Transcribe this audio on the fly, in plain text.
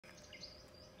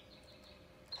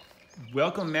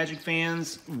Welcome, Magic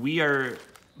fans. We are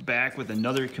back with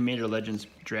another Commander Legends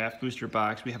draft booster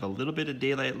box. We have a little bit of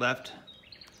daylight left,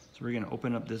 so we're going to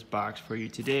open up this box for you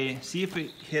today. See if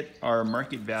it hit our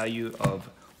market value of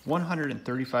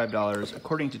 $135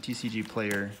 according to TCG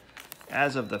Player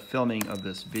as of the filming of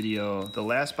this video. The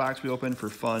last box we opened for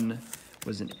fun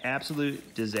was an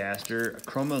absolute disaster.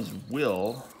 Chroma's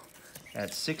Will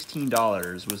at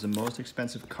 $16 was the most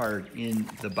expensive card in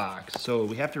the box. So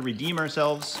we have to redeem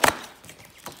ourselves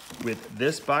with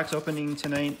this box opening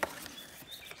tonight.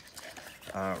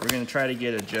 We're gonna try to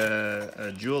get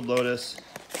a Jeweled Lotus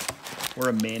or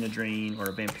a Mana Drain or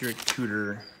a Vampiric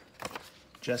Tutor,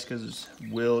 Jessica's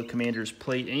Will, Commander's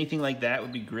Plate, anything like that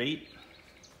would be great.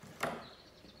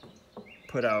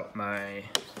 Put out my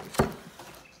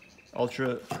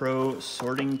Ultra Pro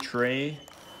sorting tray.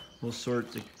 We'll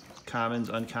sort the commons,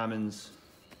 uncommons,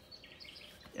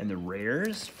 and the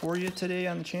rares for you today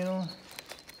on the channel.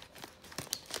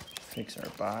 Fix our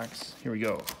box. Here we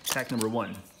go. Pack number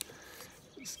one.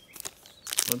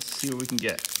 Let's see what we can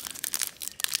get.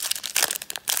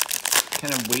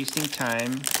 Kind of wasting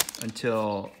time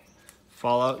until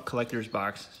Fallout Collector's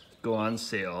Box go on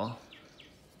sale.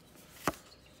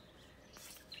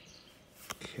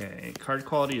 Okay, card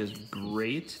quality is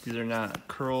great. These are not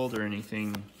curled or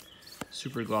anything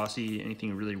super glossy,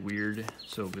 anything really weird,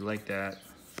 so we like that.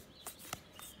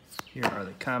 Here are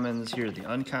the commons, here are the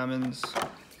uncommons.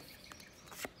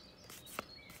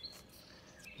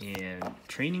 And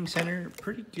Training Center,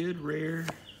 pretty good rare.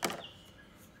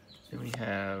 Then we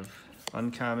have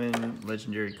uncommon,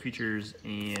 legendary creatures,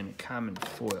 and common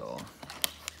foil.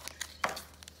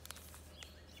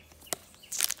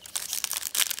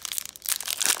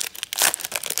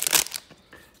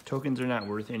 Tokens are not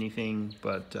worth anything,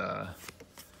 but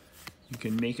you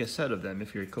can make a set of them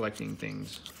if you're collecting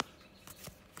things.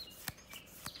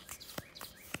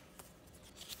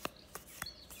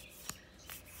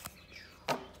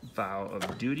 Vow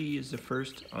of Duty is the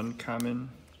first uncommon.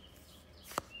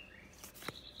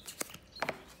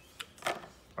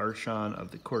 Archon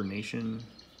of the Coordination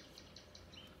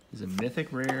is a mythic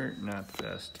rare, not the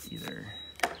best either.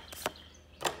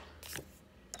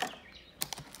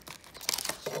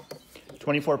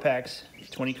 $24 packs,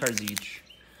 20 cards each.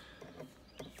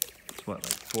 It's what,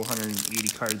 like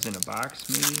 480 cards in a box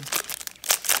maybe?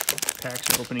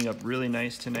 Packs are opening up really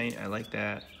nice tonight. I like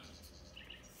that.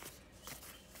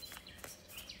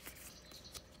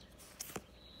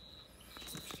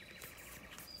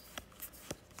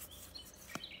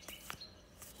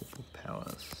 Opal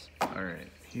Palace. Alright,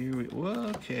 here we,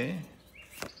 whoa, okay.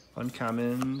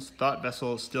 Uncommons. Thought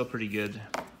Vessel is still pretty good.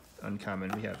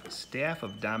 Uncommon. We have Staff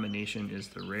of Domination is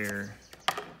the rare.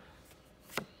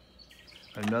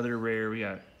 Another rare, we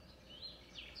got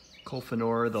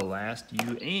Kolfanor, the Last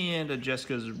You, and a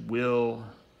Jessica's Will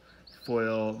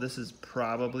foil. This is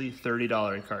probably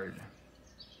 $30 card.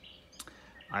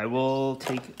 I will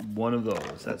take one of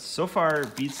those. That so far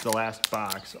beats the last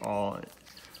box all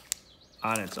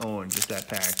on its own, just that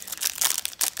pack.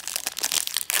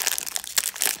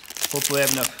 Hopefully I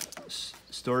have enough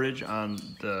storage on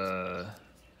the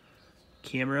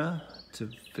camera to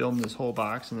film this whole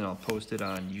box, and then I'll post it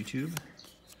on YouTube.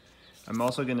 I'm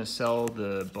also going to sell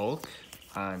the bulk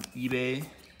on eBay,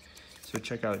 so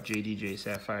check out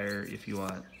jdj-sapphire if you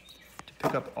want to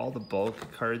pick up all the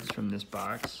bulk cards from this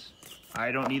box.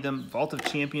 I don't need them. Vault of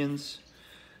Champions.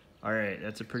 Alright,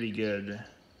 that's a pretty good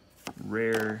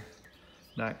rare.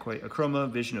 Not quite. Chroma,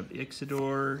 Vision of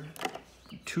Ixidor.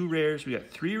 2 rares. We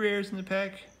got 3 rares in the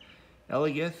pack.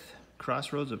 Elegith,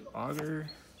 Crossroads of Augur,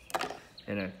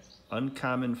 and an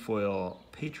uncommon foil,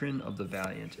 Patron of the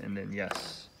Valiant. And then,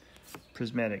 yes,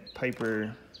 Prismatic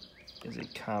Piper is a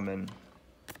common.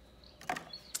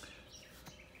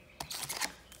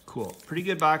 Cool. Pretty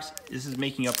good box. This is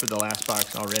making up for the last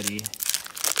box already.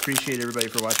 Appreciate everybody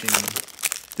for watching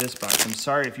this box. I'm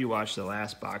sorry if you watched the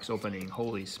last box opening.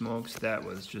 Holy smokes, that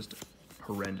was just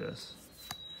horrendous.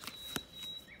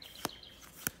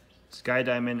 Sky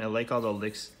Diamond, I like all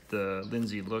the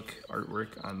Lindsay Look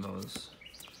artwork on those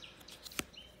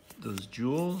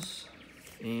jewels.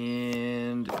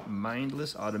 And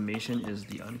Mindless Automation is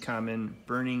the uncommon.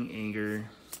 Burning Anger,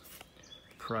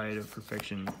 Pride of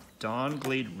Perfection.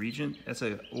 Dawnglade Regent, that's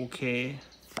a okay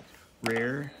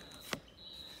rare.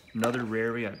 Another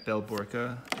rare, we got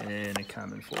Belborca, and a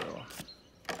common foil.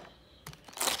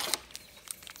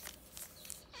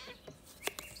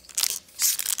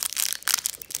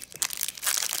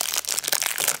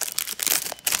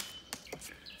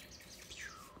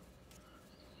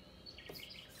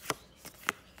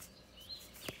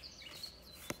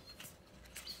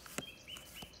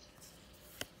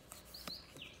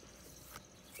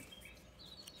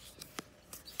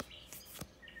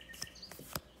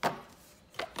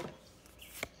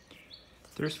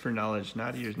 Thirst for Knowledge,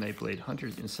 Not Eater's Nightblade,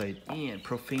 Hunter's Insight, and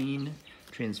Profane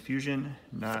Transfusion.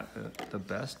 Not the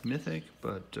best mythic,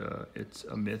 but it's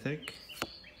a mythic.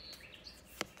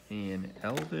 And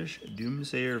Elvish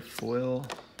Doomsayer foil.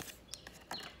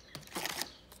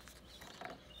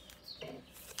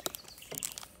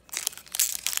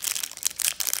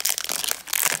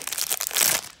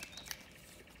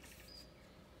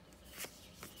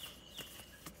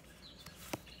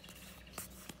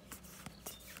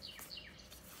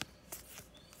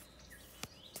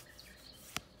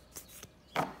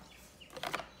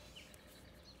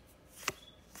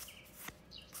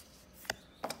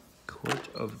 Court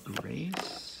of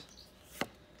Grace,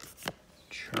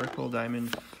 Charcoal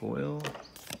Diamond foil,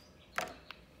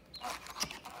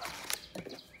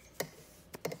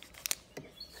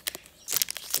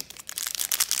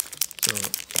 so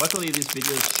luckily these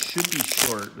videos should be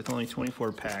short with only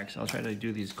 24 packs. I'll try to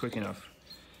do these quick enough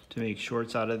to make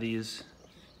shorts out of these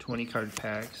 20 card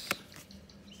packs.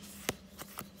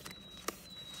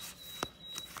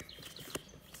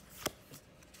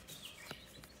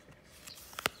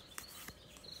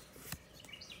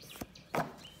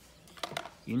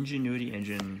 Ingenuity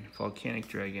Engine, Volcanic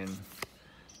Dragon,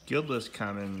 Guildless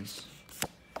Commons,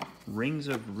 Rings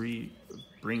of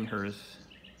Bright Hearth,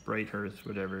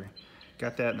 whatever.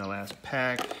 Got that in the last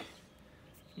pack.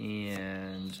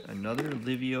 And another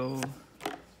Livio.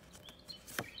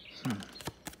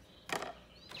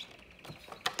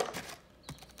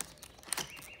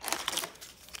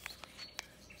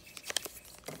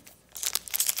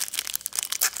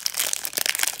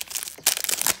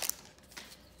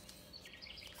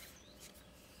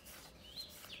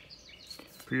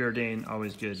 Preordain,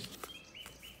 always good.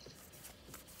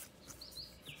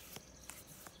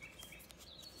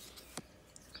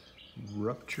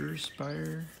 Rupture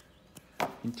Spire.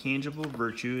 Intangible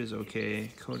Virtue is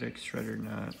okay. Codex Shredder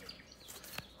not.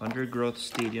 Undergrowth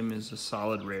Stadium is a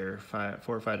solid rare. $4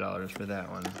 or $5 for that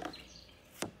one.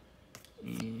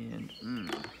 And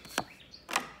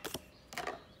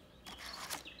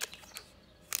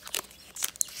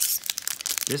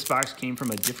this box came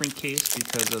from a different case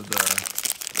because of the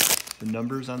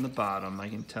numbers on the bottom. I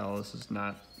can tell this is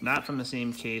not from the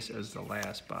same case as the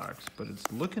last box, but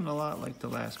it's looking a lot like the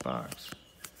last box.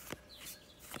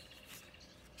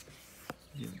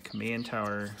 Command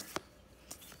Tower,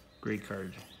 great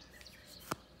card.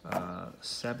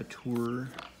 Saboteur,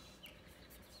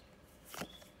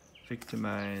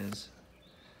 Victimize,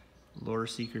 Lore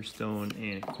Seeker Stone,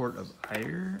 and Court of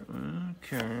Ire.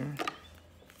 Okay.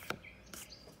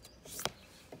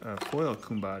 Foil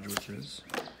Kumbaj, which is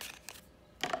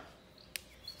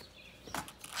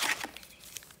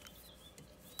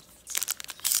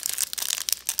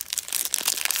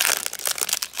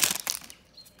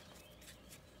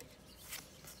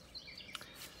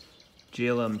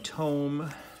JLM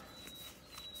Tome,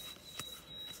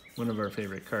 one of our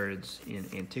favorite cards in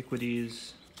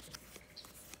Antiquities.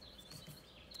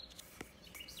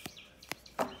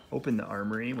 Open the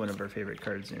Armory, one of our favorite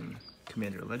cards in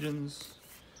Commander Legends.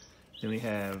 Then we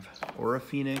have Aura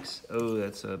Phoenix. Oh,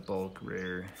 that's a bulk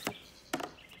rare.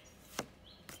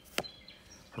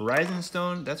 Horizon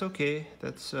Stone, that's okay.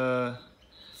 That's a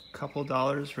couple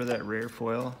dollars for that rare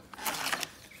foil.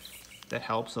 That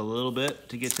helps a little bit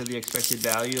to get to the expected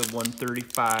value of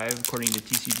 135 according to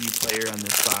TCG Player on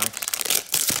this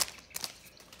box.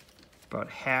 About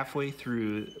halfway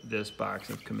through this box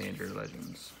of Commander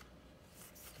Legends.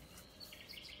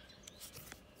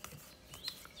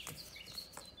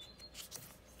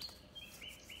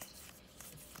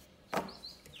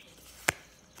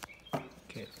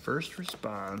 Okay, First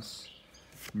Response,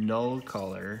 Null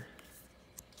Color,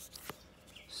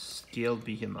 Scaled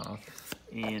Behemoth,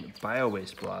 and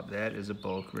Bio-Waste Blob. That is a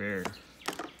bulk rare.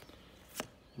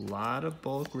 A lot of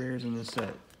bulk rares in this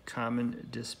set. Common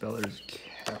Dispeller's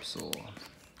Capsule.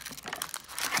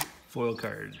 Foil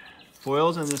card.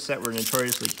 Foils in this set were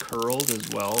notoriously curled as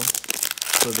well,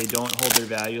 so they don't hold their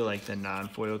value like the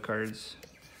non-foil cards.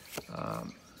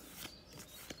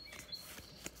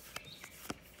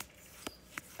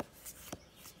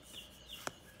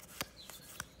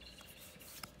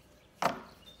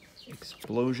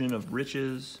 Explosion of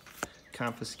Riches,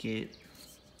 Confiscate,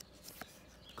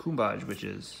 Kumbaj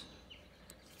Witches,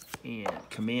 and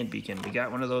Command Beacon. We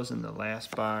got one of those in the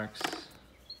last box.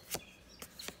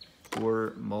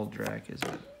 Or Muldrak is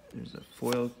there's a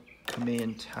foil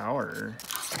Command Tower.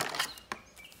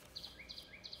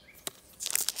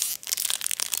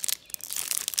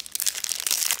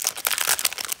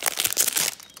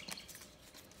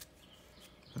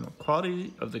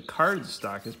 Quality of the card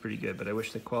stock is pretty good, but I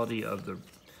wish the quality of the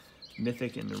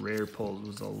mythic and the rare pulls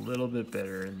was a little bit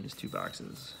better in these two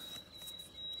boxes.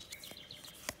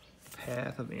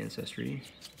 Path of Ancestry.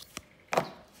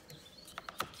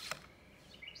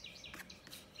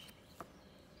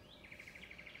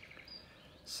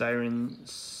 Siren,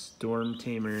 Storm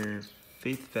Tamer,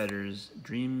 Faith Fetters,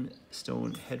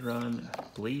 Dreamstone Hedron,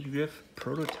 Blade Griff.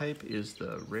 Prototype is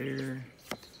the rare.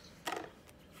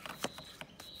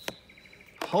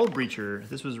 Hull Breacher.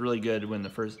 This was really good when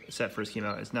the set first came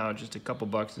out. It's now just a couple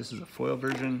bucks. This is a foil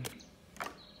version.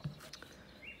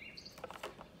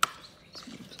 Let's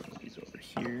move some of these over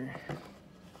here.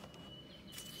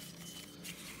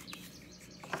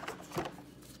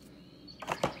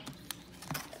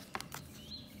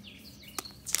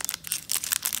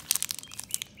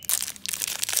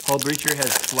 Hull Breacher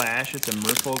has Flash. It's a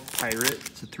Merfolk Pirate.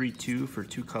 It's a 3/2 for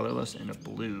 2 colorless and a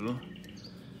blue.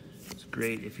 It's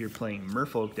great if you're playing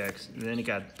Merfolk decks. And then it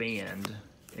got banned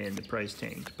and the price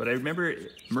tanked. But I remember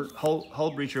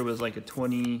Hull Breacher was like a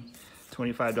 $20,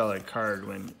 $25 card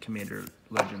when Commander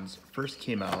Legends first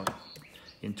came out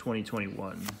in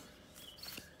 2021.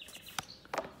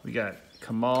 We got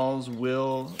Kamal's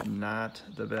Will, not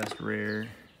the best rare.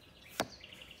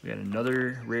 We got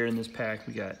another rare in this pack.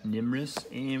 We got Nimrus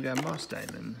and we got Moss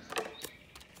Diamond.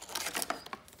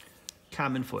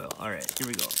 Common foil. All right, here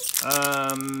we go.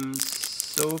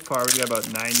 So far we got about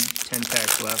 9-10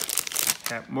 packs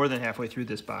left. More than halfway through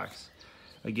this box.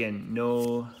 Again,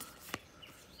 no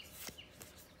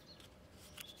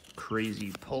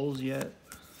crazy pulls yet.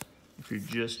 If you're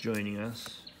just joining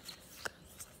us,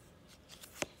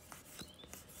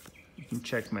 you can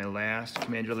check my last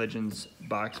Commander Legends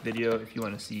box video if you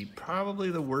want to see probably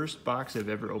the worst box I've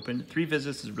ever opened. 3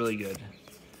 Visits is really good.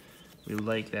 We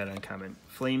like that uncommon.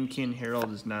 Flamekin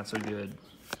Herald is not so good.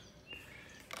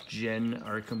 Jen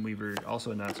Arkham Weaver,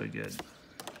 also not so good.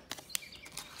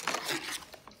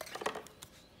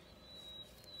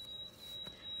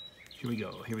 Here we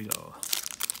go, here we go.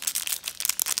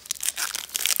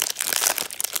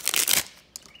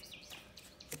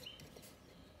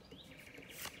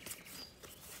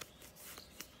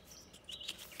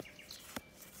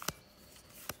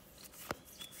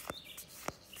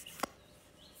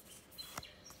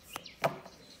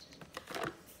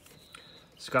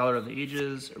 Scholar of the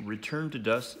Ages, Return to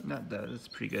Dust, not that, that's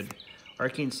pretty good.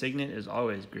 Arcane Signet is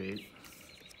always great.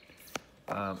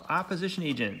 Opposition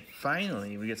Agent,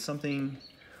 finally, we get something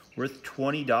worth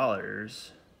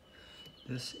 $20.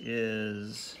 This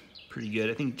is pretty good.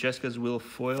 I think Jessica's Will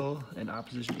Foil and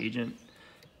Opposition Agent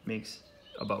makes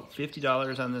about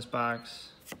 $50 on this box.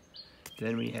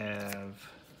 Then we have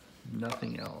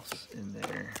nothing else in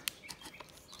there.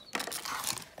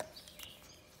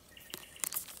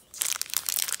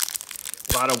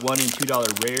 A lot of $1 and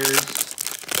 $2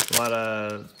 rares, a lot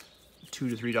of $2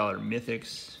 to $3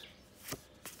 mythics.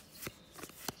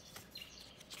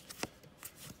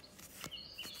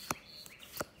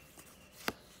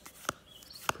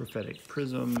 Prophetic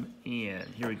Prism, and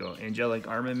here we go. Angelic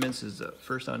Armaments is the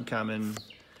first uncommon.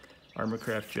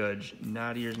 Armorcraft Judge,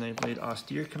 Nadier's Nightblade,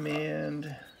 Austere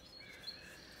Command,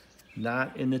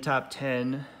 not in the top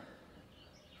 10.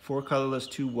 4 colorless,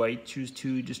 2 white, choose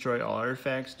 2, destroy all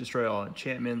artifacts, destroy all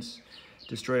enchantments,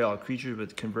 destroy all creatures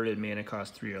with converted mana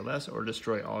cost 3 or less, or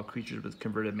destroy all creatures with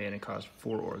converted mana cost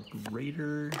 4 or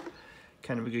greater.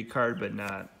 Kind of a good card, but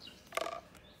not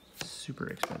super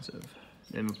expensive.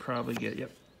 And we'll probably get,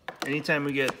 yep. Anytime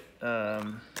we get that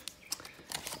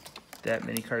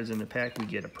many cards in the pack, we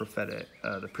get a prophetic,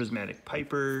 the Prismatic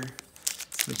Piper,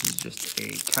 which is just a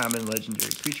common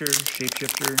legendary creature,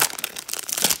 shapeshifter.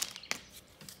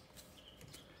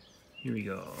 Here we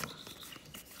go.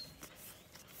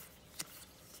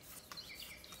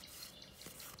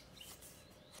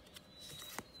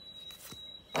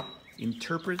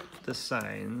 Interpret the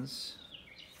Signs.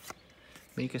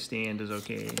 Make a Stand is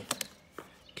okay.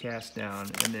 Cast down,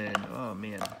 and then, oh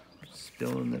man,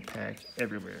 spilling the pack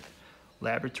everywhere.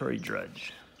 Laboratory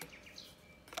Drudge.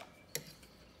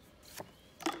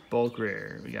 Bulk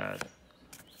rare. We got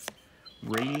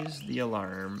Raise the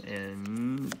Alarm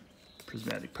and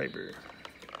Prismatic Piper.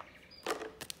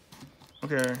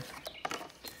 Okay.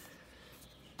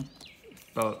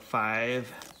 About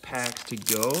 5 packs to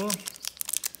go.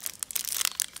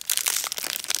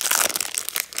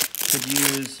 Could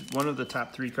use one of the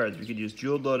top 3 cards. We could use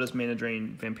Jeweled Lotus, Mana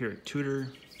Drain, Vampiric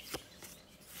Tutor.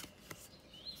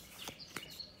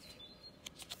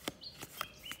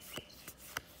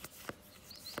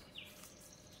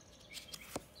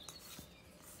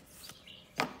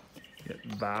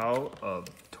 Vow of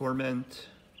Torment,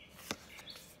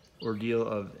 Ordeal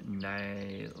of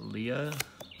Nylea,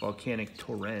 Volcanic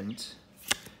Torrent,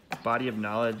 Body of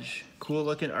Knowledge, cool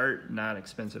looking art, not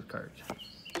expensive card.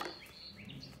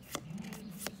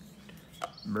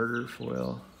 Murder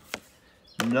foil,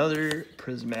 another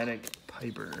prismatic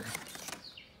Piper.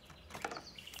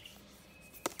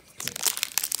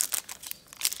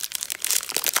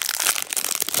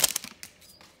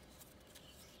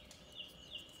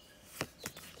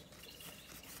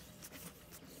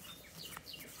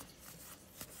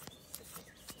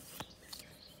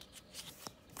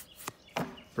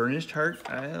 Burnished Heart,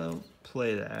 I'll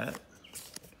play that.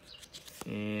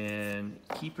 And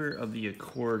Keeper of the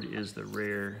Accord is the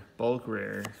rare, bulk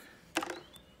rare.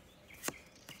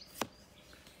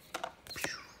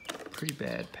 Pretty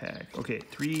bad pack. Okay,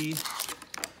 3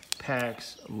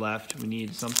 packs left. We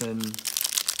need something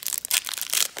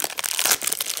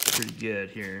pretty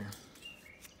good here.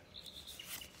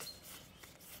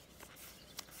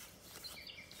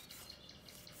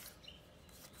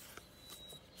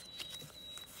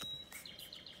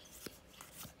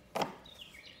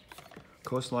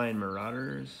 Coastline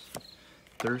Marauders,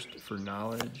 Thirst for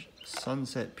Knowledge,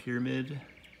 Sunset Pyramid,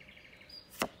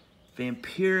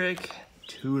 Vampiric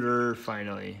Tutor,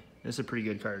 finally. This is a pretty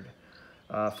good card.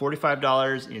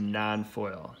 $45 in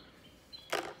non-foil.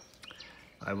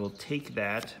 I will take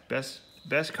that. Best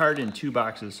card in 2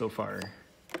 boxes so far.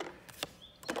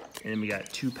 And we got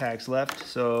 2 packs left.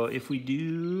 So if we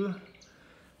do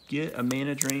get a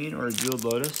Mana Drain or a Jeweled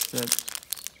Lotus, that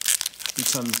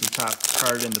becomes the top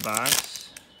card in the box.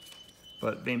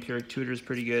 But Vampiric Tutor is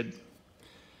pretty good.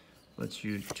 Lets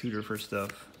you tutor for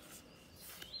stuff.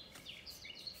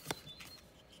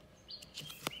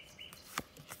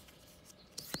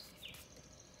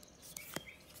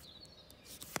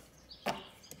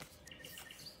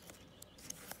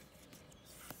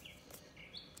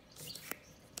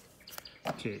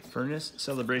 Okay, Furnace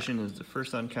Celebration is the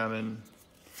first uncommon.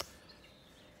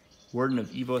 Warden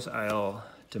of Evos Isle,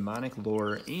 Demonic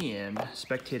Lore, and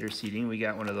Spectator Seating. We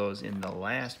got one of those in the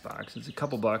last box. It's a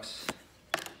couple bucks.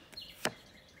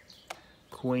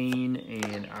 Queen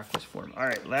and Aqua's Form. All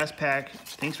right, last pack.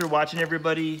 Thanks for watching,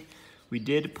 everybody. We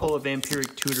did pull a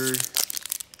Vampiric Tutor.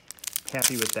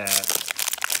 Happy with that.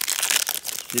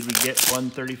 Did we get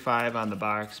 135 on the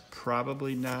box?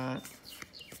 Probably not.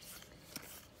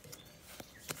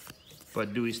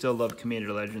 But do we still love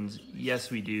Commander Legends?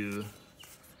 Yes, we do.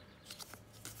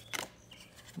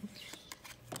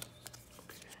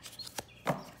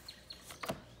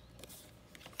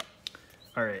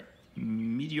 All right,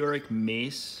 Meteoric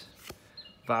Mace,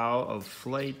 Vow of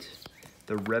Flight,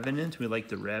 the Revenant, we like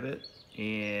the rabbit,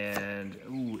 and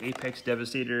ooh, Apex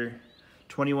Devastator,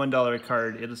 $21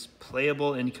 card. It is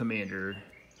playable in Commander.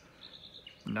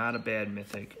 Not a bad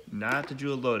mythic. Not the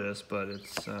Jeweled Lotus, but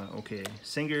it's okay.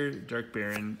 Singer, Dark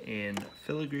Baron, and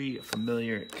Filigree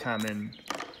Familiar Common.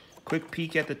 Quick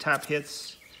peek at the top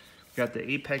hits. We got the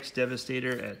Apex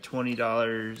Devastator at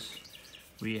 $20.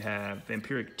 We have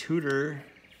Vampiric Tutor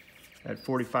at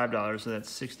 $45, so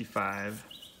that's $65.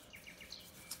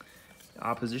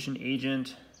 Opposition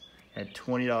Agent at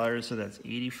 $20, so that's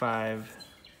 $85.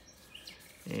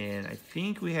 And I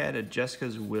think we had a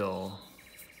Jessica's Will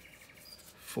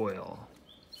foil.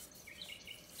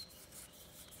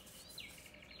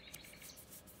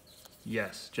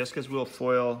 Yes, Jessica's Will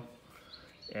foil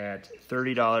at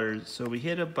 $30. So we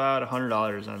hit about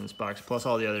 $100 on this box, plus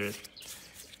all the other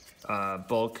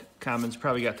bulk commons.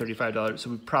 Probably got $35.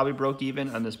 So we probably broke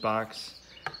even on this box.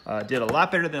 Did a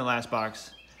lot better than the last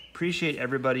box. Appreciate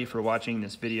everybody for watching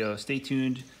this video. Stay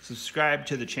tuned. Subscribe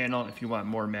to the channel if you want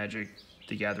more Magic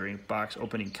the Gathering box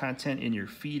opening content in your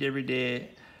feed every day.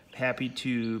 Happy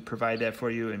to provide that for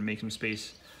you and make some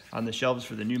space on the shelves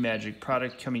for the new Magic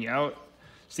product coming out.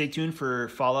 Stay tuned for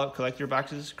Fallout collector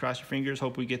boxes. Cross your fingers,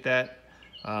 hope we get that.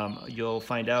 You'll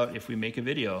find out if we make a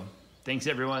video. Thanks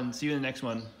everyone, see you in the next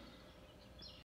one.